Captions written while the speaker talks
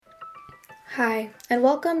Hi, and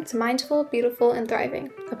welcome to Mindful, Beautiful, and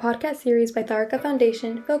Thriving, a podcast series by Tharaka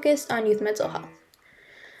Foundation focused on youth mental health.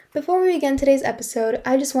 Before we begin today's episode,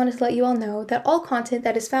 I just wanted to let you all know that all content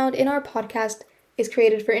that is found in our podcast is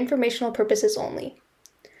created for informational purposes only.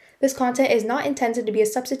 This content is not intended to be a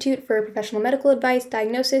substitute for professional medical advice,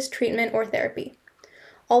 diagnosis, treatment, or therapy.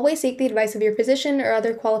 Always seek the advice of your physician or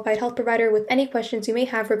other qualified health provider with any questions you may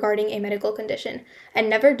have regarding a medical condition, and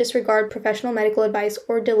never disregard professional medical advice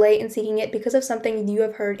or delay in seeking it because of something you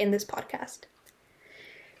have heard in this podcast.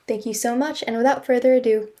 Thank you so much, and without further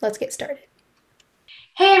ado, let's get started.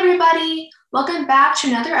 Hey everybody! Welcome back to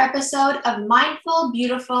another episode of Mindful,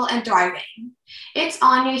 Beautiful, and Thriving. It's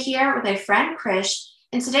Anya here with my friend Krish,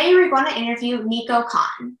 and today we're going to interview Nico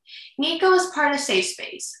Khan. Nico is part of Safe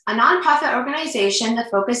Space, a nonprofit organization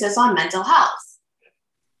that focuses on mental health.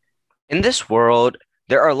 In this world,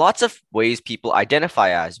 there are lots of ways people identify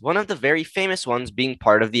as, one of the very famous ones being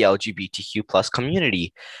part of the LGBTQ plus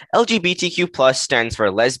community. LGBTQ plus stands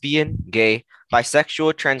for lesbian, gay,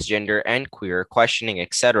 bisexual, transgender, and queer, questioning,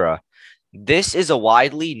 etc. This is a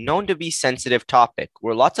widely known to be sensitive topic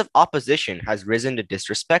where lots of opposition has risen to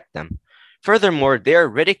disrespect them. Furthermore, they are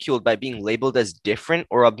ridiculed by being labeled as different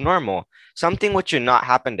or abnormal, something which should not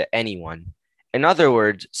happen to anyone. In other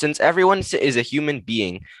words, since everyone is a human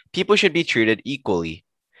being, people should be treated equally.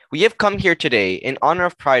 We have come here today in honor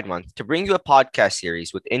of Pride Month to bring you a podcast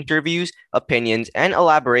series with interviews, opinions, and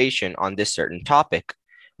elaboration on this certain topic.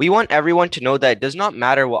 We want everyone to know that it does not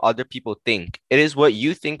matter what other people think. It is what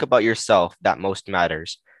you think about yourself that most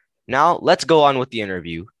matters. Now, let's go on with the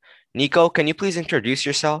interview. Nico, can you please introduce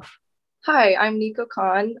yourself? Hi, I'm Nico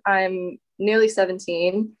Khan. I'm nearly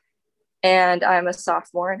 17 and I'm a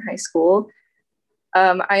sophomore in high school.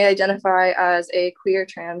 I identify as a queer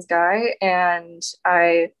trans guy, and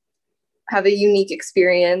I have a unique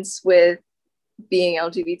experience with being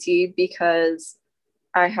LGBT because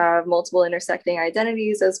I have multiple intersecting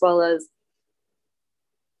identities as well as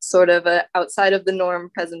sort of a outside of the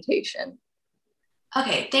norm presentation.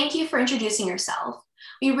 Okay, thank you for introducing yourself.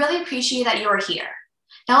 We really appreciate that you are here.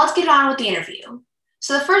 Now let's get on with the interview.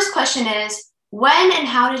 So the first question is, when and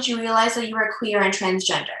how did you realize that you were queer and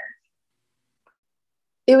transgender?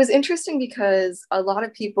 It was interesting because a lot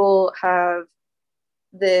of people have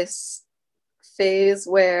this phase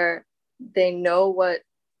where they know what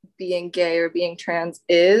being gay or being trans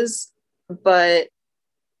is, but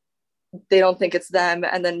they don't think it's them.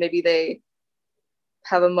 And then maybe they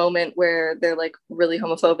have a moment where they're like really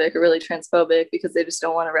homophobic or really transphobic because they just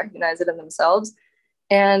don't want to recognize it in themselves.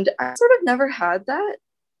 And I sort of never had that.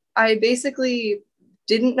 I basically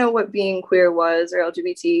didn't know what being queer was or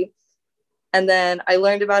LGBT. And then I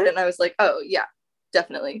learned about it and I was like, oh yeah,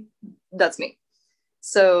 definitely, that's me.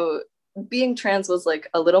 So being trans was like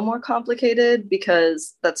a little more complicated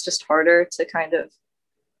because that's just harder to kind of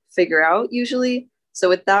figure out usually. So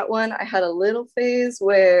with that one, I had a little phase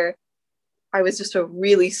where I was just a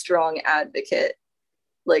really strong advocate,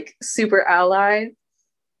 like super ally.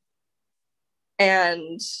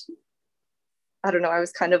 And I don't know, I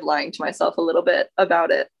was kind of lying to myself a little bit about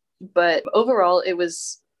it. But overall, it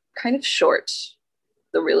was kind of short,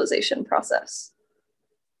 the realization process.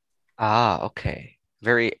 Okay.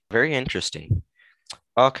 Very, very interesting.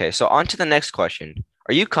 Okay, so on to the next question.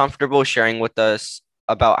 Are you comfortable sharing with us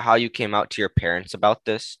about how you came out to your parents about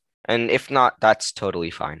this? And if not, that's totally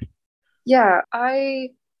fine. Yeah, I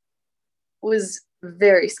was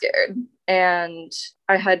very scared. And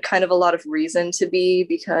I had kind of a lot of reason to be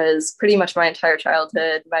because pretty much my entire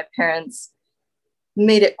childhood, my parents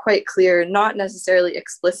made it quite clear, not necessarily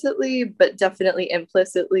explicitly, but definitely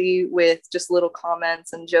implicitly with just little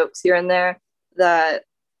comments and jokes here and there, that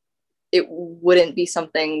it wouldn't be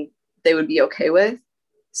something they would be okay with.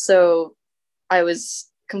 So I was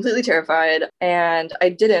completely terrified, and I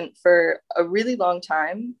didn't for a really long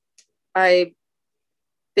time. I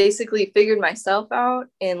basically figured myself out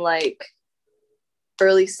in like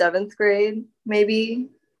early 7th grade, maybe.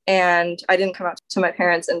 And I didn't come out to my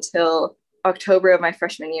parents until October of my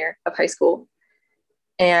freshman year of high school.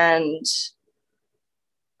 And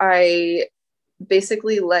I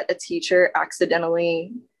basically let a teacher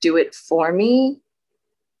accidentally do it for me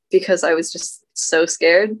because I was just so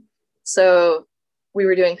scared. So we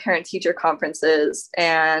were doing parent-teacher conferences,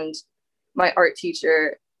 and my art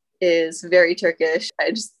teacher is very Turkish.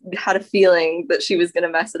 I just had a feeling that she was going to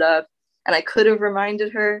mess it up, and I could have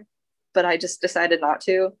reminded her, but I just decided not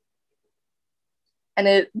to. And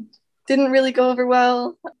it didn't really go over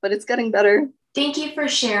well, but it's getting better. Thank you for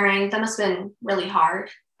sharing. That must have been really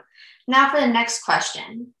hard. Now for the next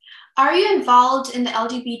question. Are you involved in the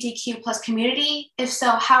LGBTQ plus community? If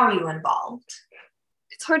so, how are you involved?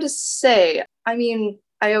 It's hard to say. I mean,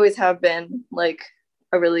 I always have been like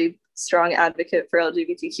a really strong advocate for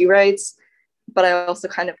LGBTQ rights, but I also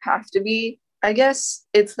kind of have to be. I guess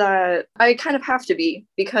it's that I kind of have to be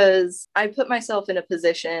because I put myself in a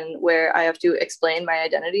position where I have to explain my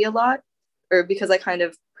identity a lot, or because I kind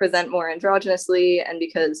of present more androgynously, and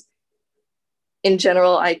because in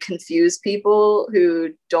general I confuse people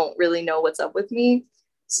who don't really know what's up with me.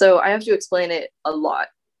 So I have to explain it a lot.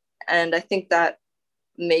 And I think that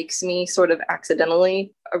makes me sort of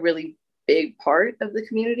accidentally a really big part of the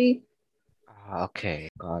community. Okay,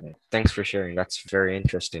 got it. Thanks for sharing. That's very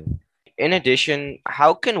interesting. In addition,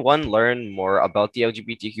 how can one learn more about the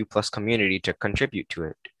LGBTQ plus community to contribute to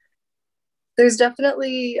it? There's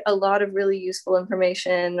definitely a lot of really useful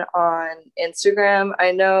information on Instagram.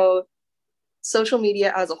 I know social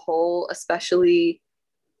media as a whole, especially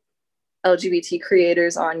LGBT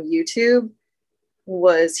creators on YouTube,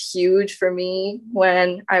 was huge for me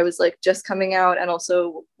when I was like just coming out, and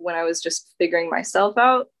also when I was just figuring myself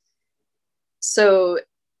out. So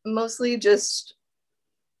mostly just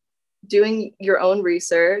doing your own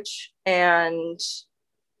research and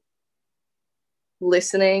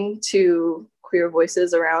listening to queer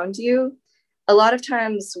voices around you. A lot of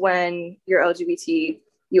times when you're LGBT,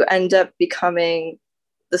 you end up becoming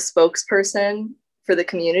the spokesperson for the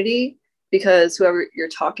community, because whoever you're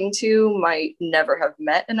talking to might never have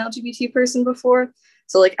met an LGBT person before.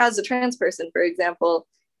 So like as a trans person, for example,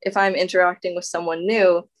 if I'm interacting with someone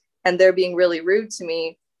new and they're being really rude to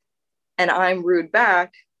me and I'm rude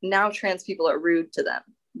back, now trans people are rude to them.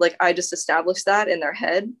 Like I just established that in their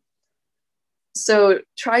head. So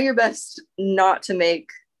try your best not to make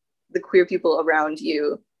the queer people around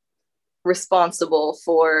you responsible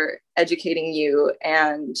for educating you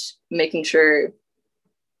and making sure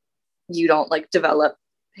you don't like develop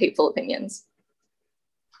hateful opinions.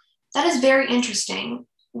 That is very interesting.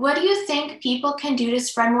 What do you think people can do to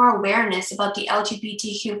spread more awareness about the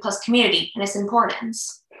LGBTQ plus community and its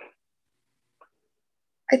importance?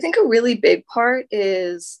 I think a really big part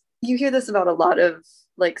is, you hear this about a lot of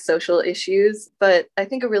like social issues, but I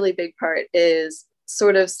think a really big part is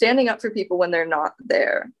sort of standing up for people when they're not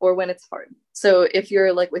there or when it's hard. So if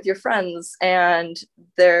you're like with your friends and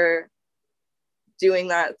they're doing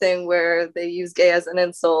that thing where they use gay as an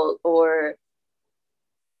insult, or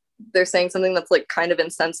they're saying something that's like kind of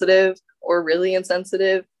insensitive or really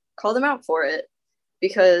insensitive, call them out for it.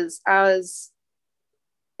 Because as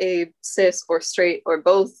a cis or straight or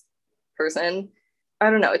both person,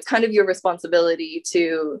 I don't know, it's kind of your responsibility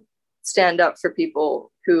to stand up for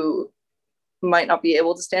people who might not be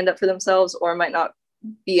able to stand up for themselves or might not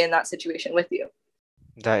be in that situation with you.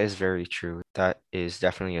 That is very true. That is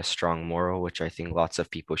definitely a strong moral, which I think lots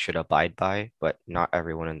of people should abide by, but not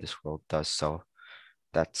everyone in this world does so.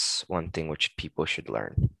 That's one thing which people should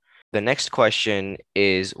learn. The next question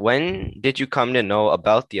is, when did you come to know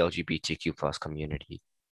about the LGBTQ plus community?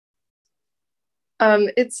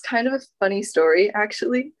 It's kind of a funny story,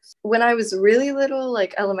 actually. When I was really little,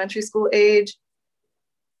 like elementary school age,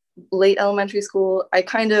 late elementary school, I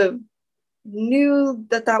kind of knew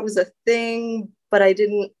that that was a thing, but I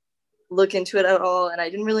didn't look into it at all. And I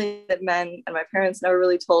didn't really know what it meant, and my parents never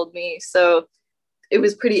really told me. So it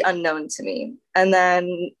was pretty unknown to me. And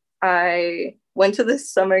then I went to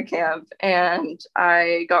this summer camp and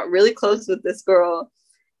I got really close with this girl.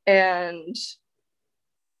 And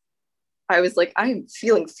I was like, I'm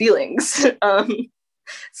feeling feelings.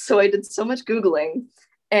 So I did so much Googling,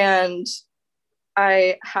 and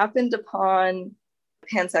I happened upon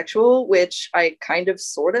pansexual, which I kind of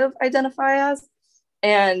sort of identify as.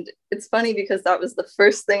 And it's funny because that was the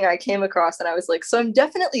first thing I came across, and I was like, so I'm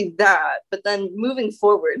definitely that, but then moving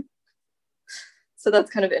forward. So that's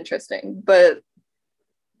kind of interesting, but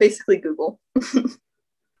basically Google.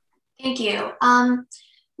 Thank you.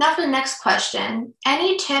 Now for the next question.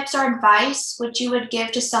 Any tips or advice which you would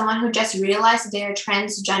give to someone who just realized they are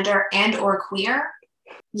transgender and or queer?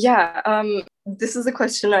 Yeah, this is a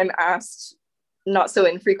question I'm asked not so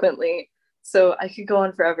infrequently, so I could go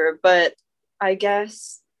on forever, but I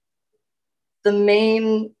guess the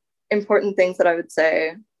main important things that I would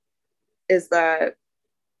say is that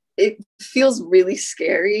it feels really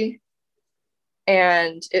scary,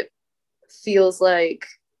 and it feels like,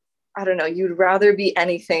 I don't know, you'd rather be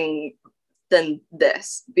anything than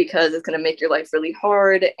this, because it's going to make your life really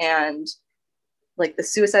hard, and like the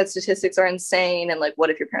suicide statistics are insane, and like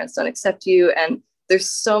what if your parents don't accept you, and there's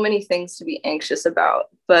so many things to be anxious about.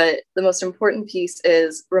 But the most important piece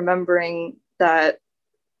is remembering that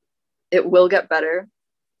it will get better,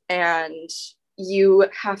 and you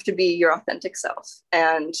have to be your authentic self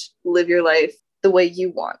and live your life the way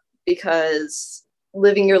you want, because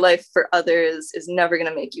living your life for others is never going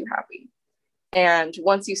to make you happy. And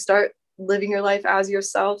once you start living your life as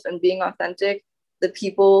yourself and being authentic, the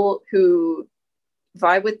people who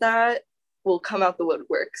vibe with that will come out the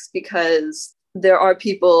woodworks, because there are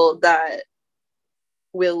people that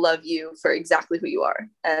will love you for exactly who you are.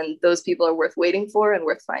 And those people are worth waiting for and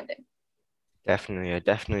worth finding. Definitely, I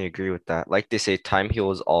definitely agree with that. Like they say, time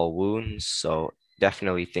heals all wounds. So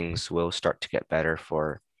definitely things will start to get better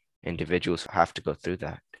for individuals who have to go through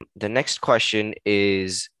that. The next question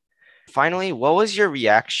is, finally, what was your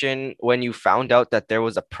reaction when you found out that there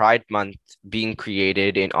was a Pride Month being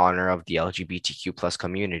created in honor of the LGBTQ plus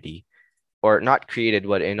community? Or not created,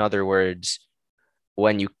 but in other words,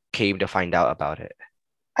 when you came to find out about it?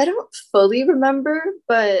 I don't fully remember,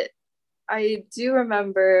 but I do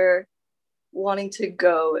remember wanting to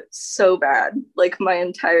go so bad, like my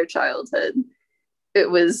entire childhood. It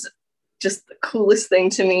was just the coolest thing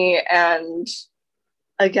to me. And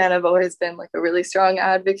again, I've always been like a really strong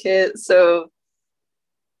advocate. So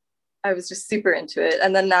I was just super into it.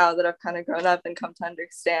 And then now that I've kind of grown up and come to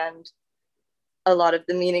understand a lot of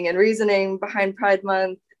the meaning and reasoning behind Pride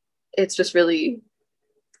Month, it's just really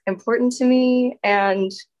important to me.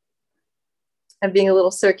 And I'm being a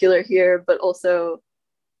little circular here, but also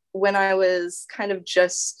when I was kind of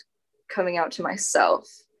just coming out to myself,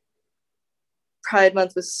 Pride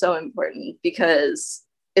Month was so important, because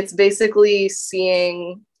it's basically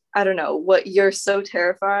seeing, I don't know, what you're so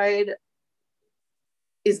terrified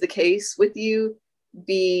is the case with you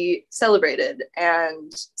be celebrated,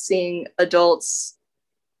 and seeing adults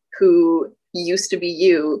who used to be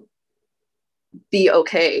you be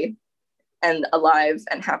okay and alive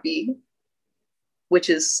and happy, which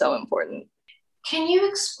is so important. Can you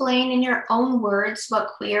explain in your own words what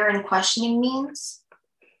queer and questioning means?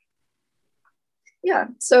 Yeah,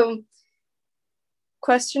 so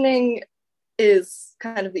questioning is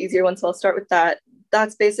kind of the easier one, so I'll start with that.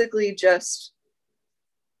 That's basically just,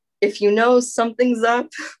 if you know something's up,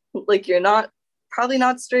 like you're probably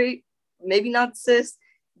not straight, maybe not cis,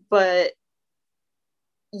 but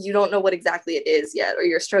you don't know what exactly it is yet, or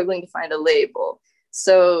you're struggling to find a label.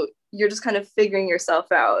 So you're just kind of figuring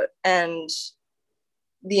yourself out. And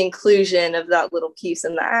the inclusion of that little piece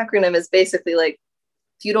in the acronym is basically like,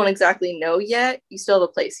 if you don't exactly know yet, you still have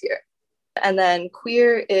a place here. And then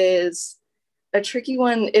queer is a tricky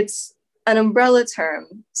one. It's an umbrella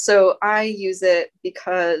term. So I use it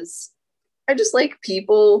because I just like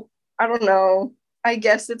people. I don't know. I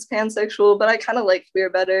guess it's pansexual, but I kind of like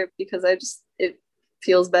queer better because it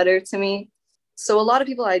feels better to me. So a lot of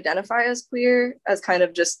people identify as queer as kind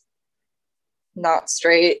of just not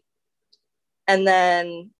straight. And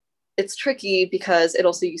then it's tricky because it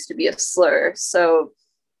also used to be a slur. So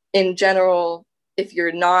in general, if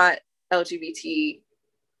you're not LGBT,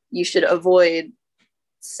 you should avoid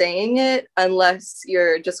saying it unless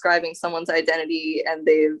you're describing someone's identity and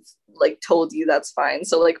they've like told you that's fine.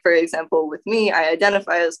 So like, for example, with me, I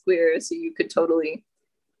identify as queer, so you could totally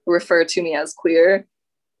refer to me as queer,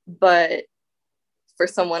 but for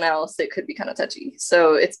someone else, it could be kind of touchy.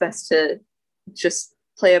 So it's best to just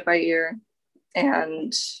play it by ear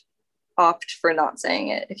and opt for not saying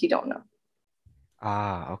it if you don't know.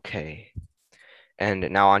 Ah, okay.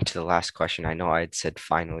 And now on to the last question. I know I had said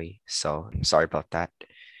finally, so I'm sorry about that.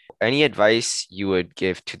 Any advice you would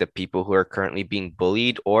give to the people who are currently being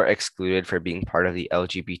bullied or excluded for being part of the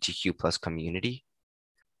LGBTQ plus community?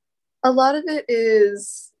 A lot of it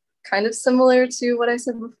is kind of similar to what I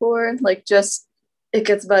said before, like just it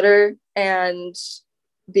gets better and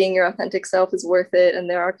being your authentic self is worth it. And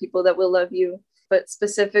there are people that will love you. But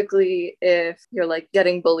specifically, if you're like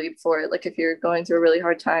getting bullied for it, like if you're going through a really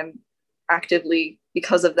hard time actively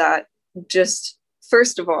because of that, just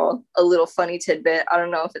first of all, a little funny tidbit. I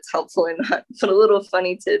don't know if it's helpful or not, but a little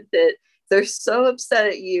funny tidbit. They're so upset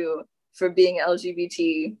at you for being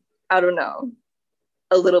LGBT. I don't know,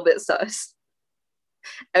 a little bit sus.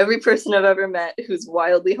 Every person I've ever met who's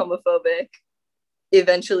wildly homophobic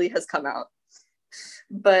eventually has come out.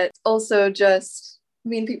 But also just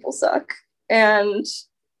mean people suck. And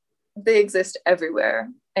they exist everywhere.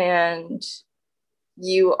 And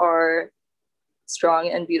you are strong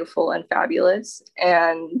and beautiful and fabulous.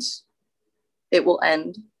 And it will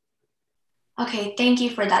end. Okay, thank you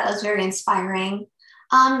for that. That was very inspiring.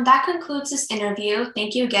 That concludes this interview.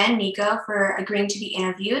 Thank you again, Nico, for agreeing to be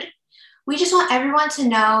interviewed. We just want everyone to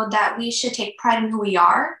know that we should take pride in who we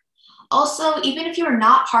are. Also, even if you are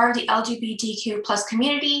not part of the LGBTQ plus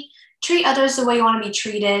community, treat others the way you want to be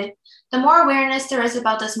treated. The more awareness there is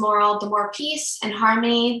about this moral, the more peace and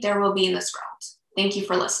harmony there will be in this world. Thank you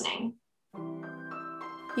for listening.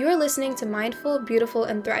 You are listening to Mindful, Beautiful,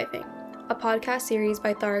 and Thriving, a podcast series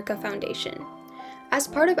by Tharaka Foundation. As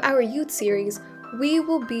part of our youth series, we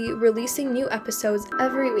will be releasing new episodes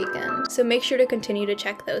every weekend, so make sure to continue to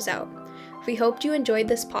check those out. We hope you enjoyed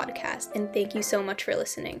this podcast, and thank you so much for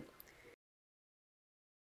listening.